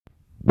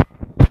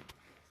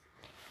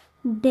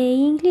The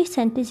English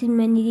sentence in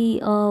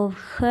many of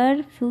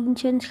her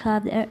functions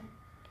have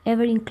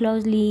ever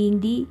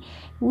closely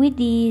with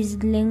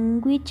this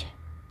language,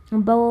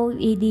 both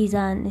it is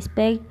an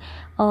aspect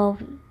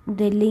of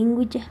the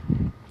language,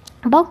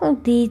 both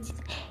of this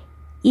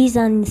is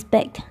an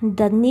aspect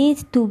that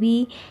needs to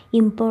be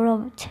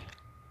improved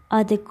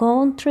at the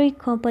country,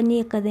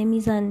 company,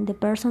 academics, and the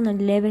personal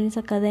levels,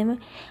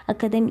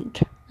 academic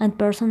and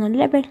personal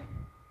level.